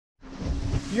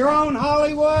You're on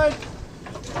Hollywood?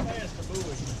 Past the buoy.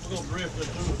 We're gonna drift it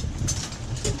through it.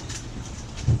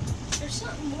 There's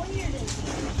something weird in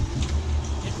here.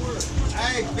 It works.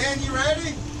 Hey, Ben, you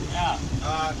ready? Yeah.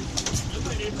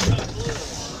 Somebody needs to cut wood.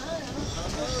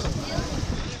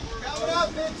 Coming up,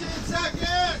 15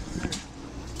 seconds.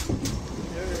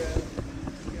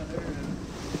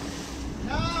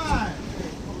 9,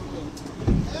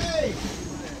 8,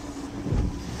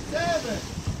 7,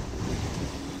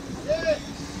 6,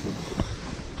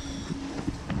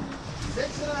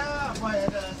 6.5. Wait,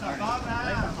 that's not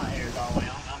 5.5. My hair's all the way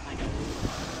on. I'm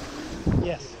thinking.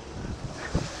 Yes.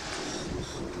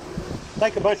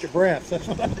 Take a bunch of breaths. That's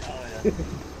what I do.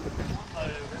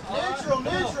 Neutral,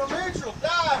 neutral, neutral.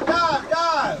 Dive, dive,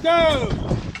 dive. Go!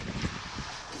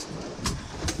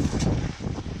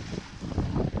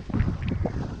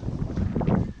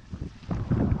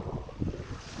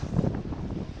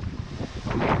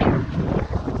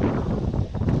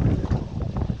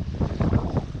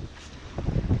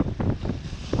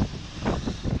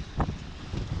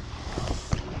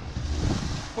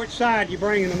 Which side you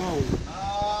bringing them on?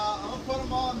 I'm gonna put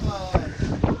them on the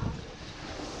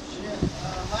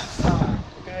left side.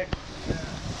 Okay.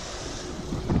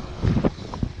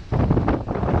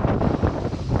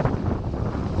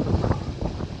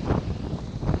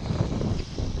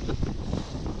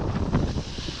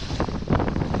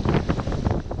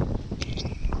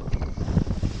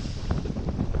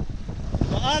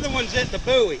 The other one's at the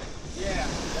buoy. Yeah,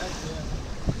 that's it.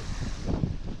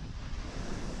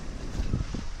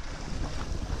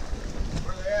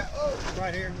 Where they at? Oh,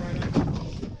 Right here, right up.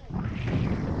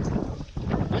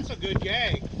 That's a good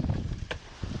jag.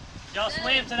 Y'all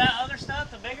swim to that other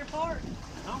stuff, the bigger part?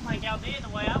 I don't think y'all did the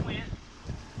way I went.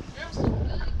 There's some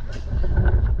good.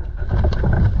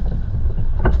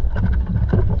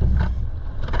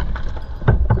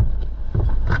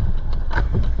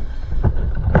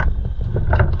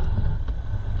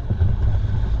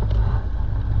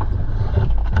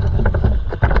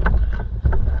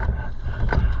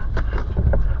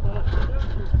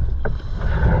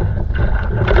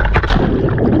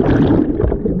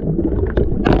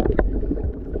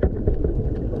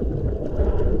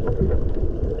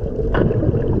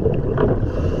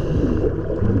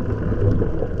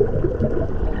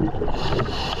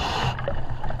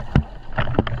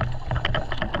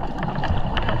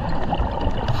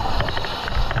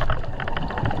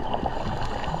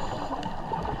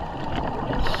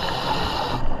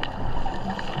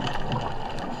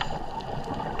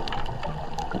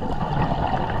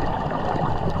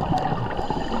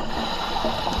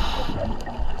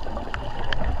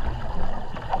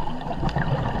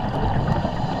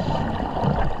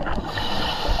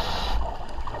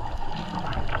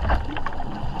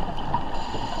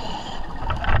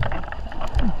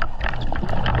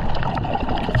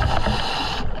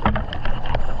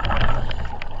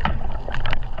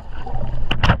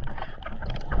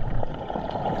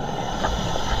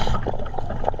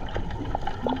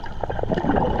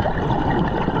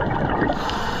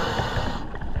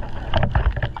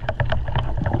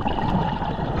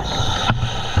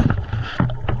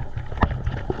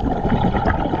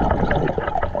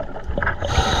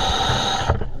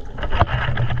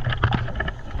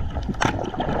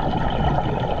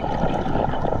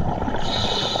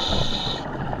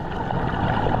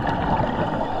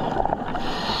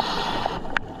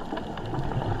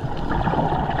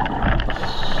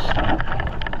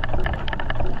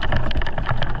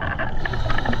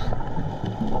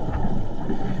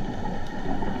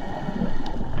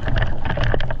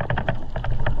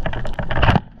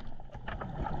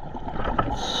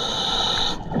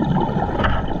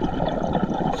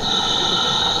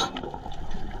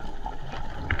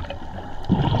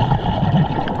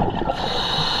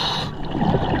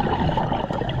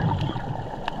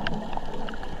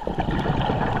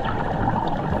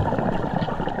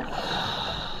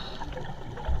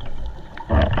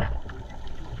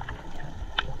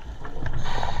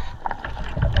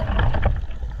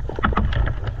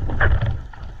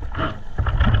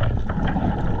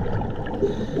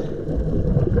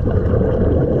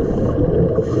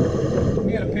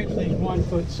 We gotta pitch these 1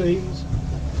 foot seals.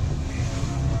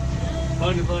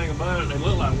 Funny thing about it, they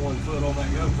look like 1 foot on that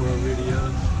GoPro video.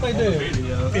 They On do. the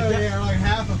video. oh yeah, like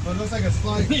half a foot. Looks like a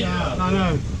slight Yeah. shot. I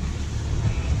know.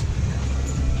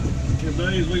 The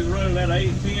days we were running that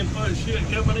 8-10 foot shit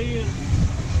coming in,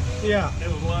 Yeah. it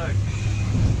was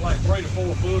like 3 to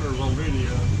 4 footers on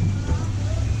video.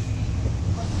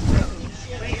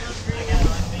 I got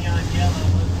like neon yellow.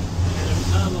 There's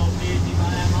some little busy,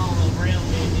 but I'm all those real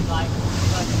busy, like a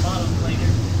bottom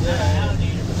cleaner. Yeah.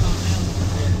 Alligator or something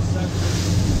else.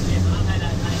 Yeah, but I've had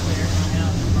that thing there in my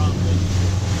house.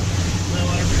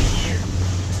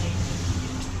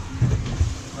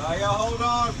 y'all hold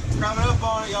on. Coming up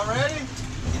on it. Y'all ready?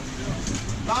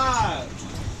 5,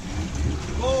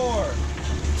 4,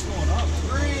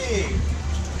 3,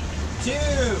 2,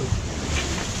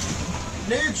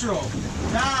 neutral.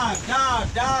 Dive,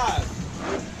 dive, dive.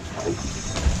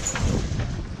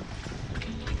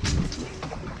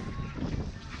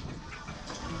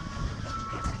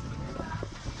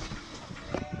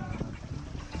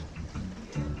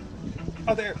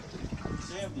 Oh, there.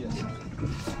 Cynthia.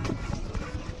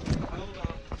 Hold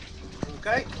on.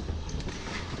 Okay.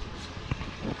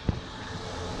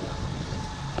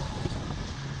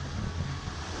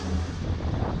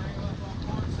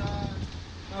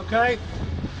 Okay.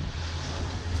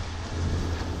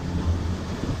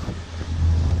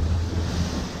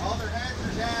 All their heads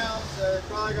are down, so they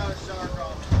probably got a shark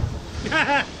on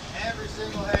them. Every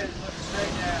single head is looking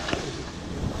straight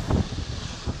down.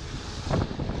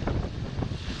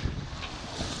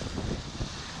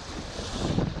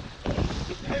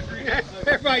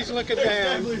 Everybody's looking down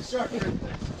Definitely a shark right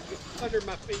there. under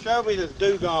my feet. Show me the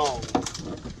dugong.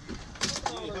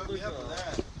 You hook me up with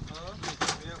that. Huh?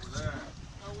 Hook me up with that.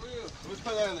 I will. Let's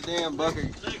put that in the damn bucket.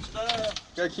 Next up.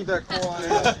 Gotta keep that coral on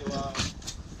it.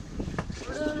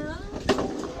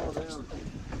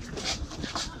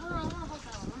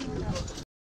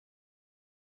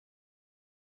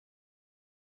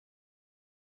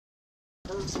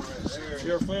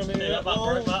 You're filming Dude, I that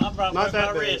brought long? my Not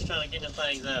that big. wrist trying to get them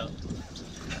things out.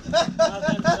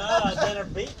 I was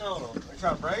in beating on them. You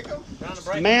trying to break them? Trying to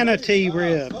break Manatee Oh,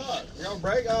 ribs. fuck. You gonna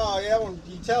break? Oh, yeah, when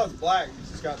you tell it's black,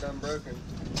 it's just got done broken.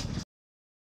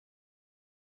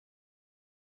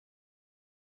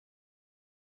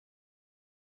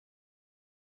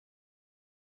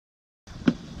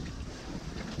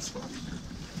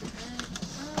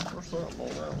 There's something on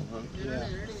that one, huh? Yeah.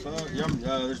 Fuck,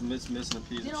 there's missing a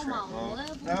piece Get of on my shrimp. Oh,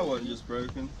 level. that wasn't just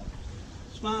broken.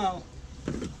 Smile.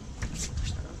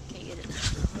 Can't get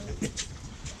it.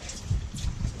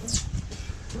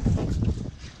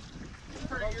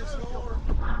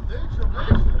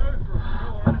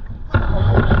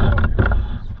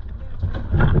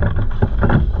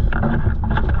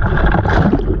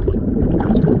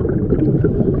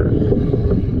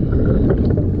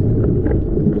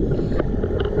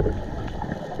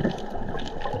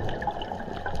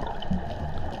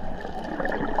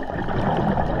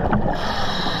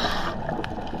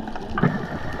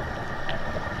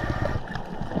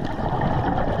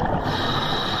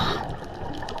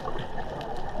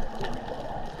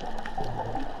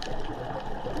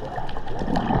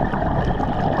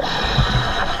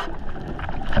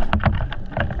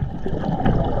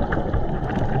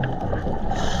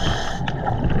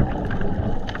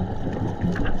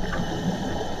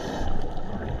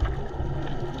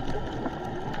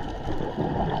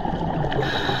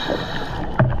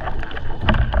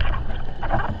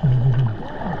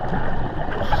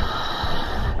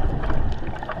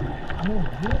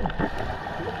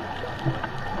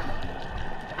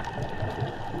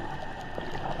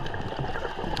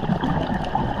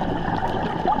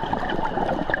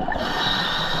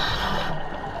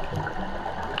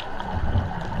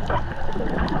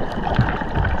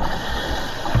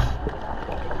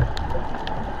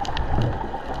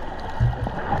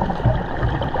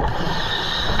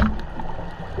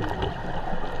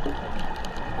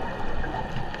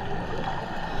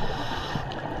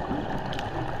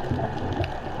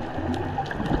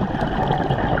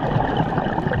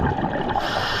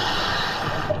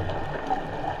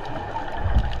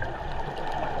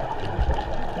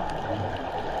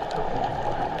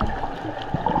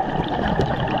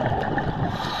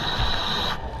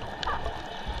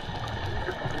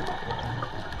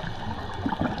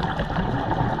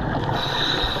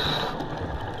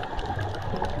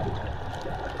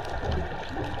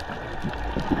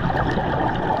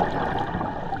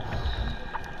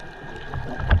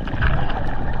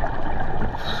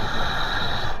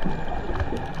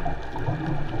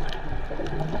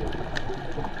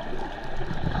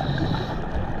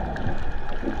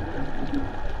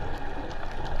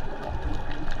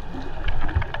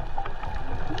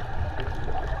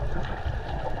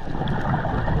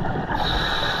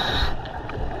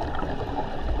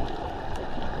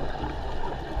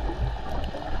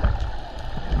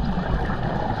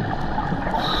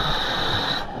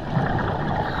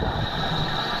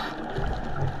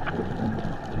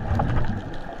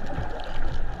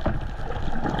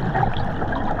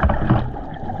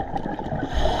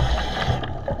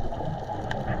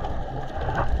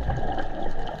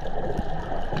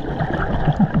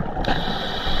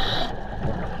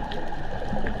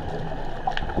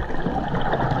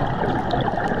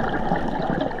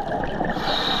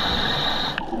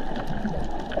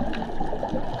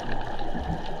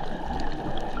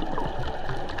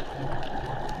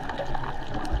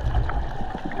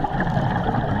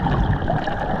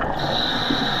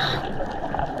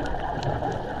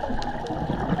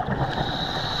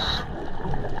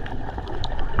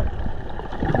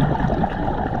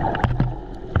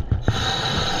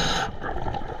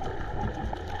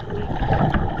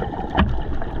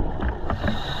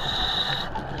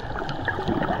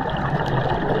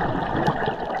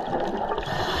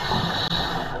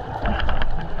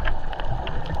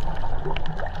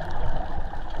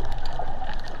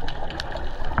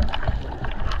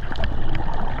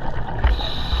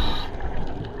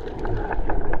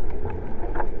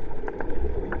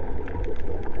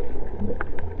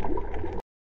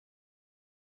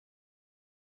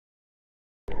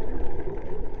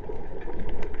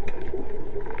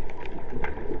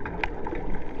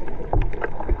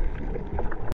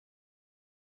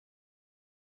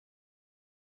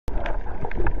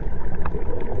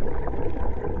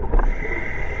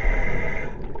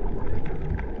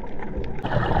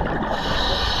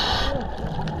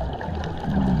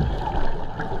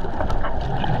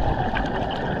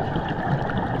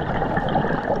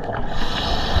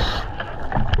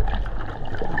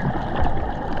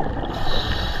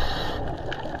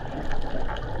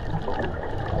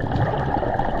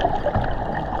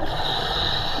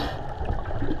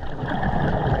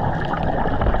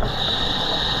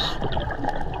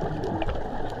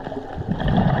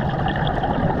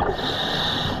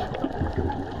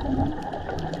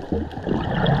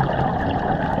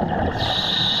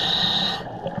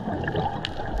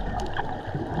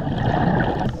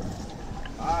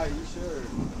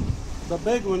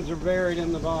 big ones are buried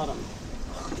in the bottom.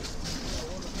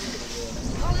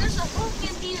 Oh, there's a hook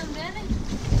in here, man.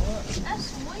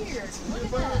 That's weird. Look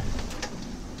at that.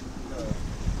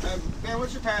 Man,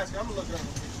 what's your pass? I'm looking at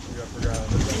Yeah, I forgot.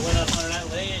 They went up under that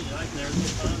ledge, I can never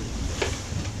get on.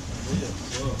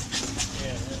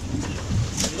 Yeah. it.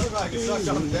 Look like it sucked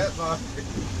on that body.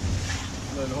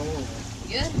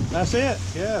 Good. That's it,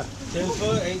 yeah. 10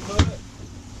 foot, 8 foot.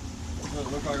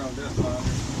 Doesn't look like on this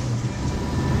body.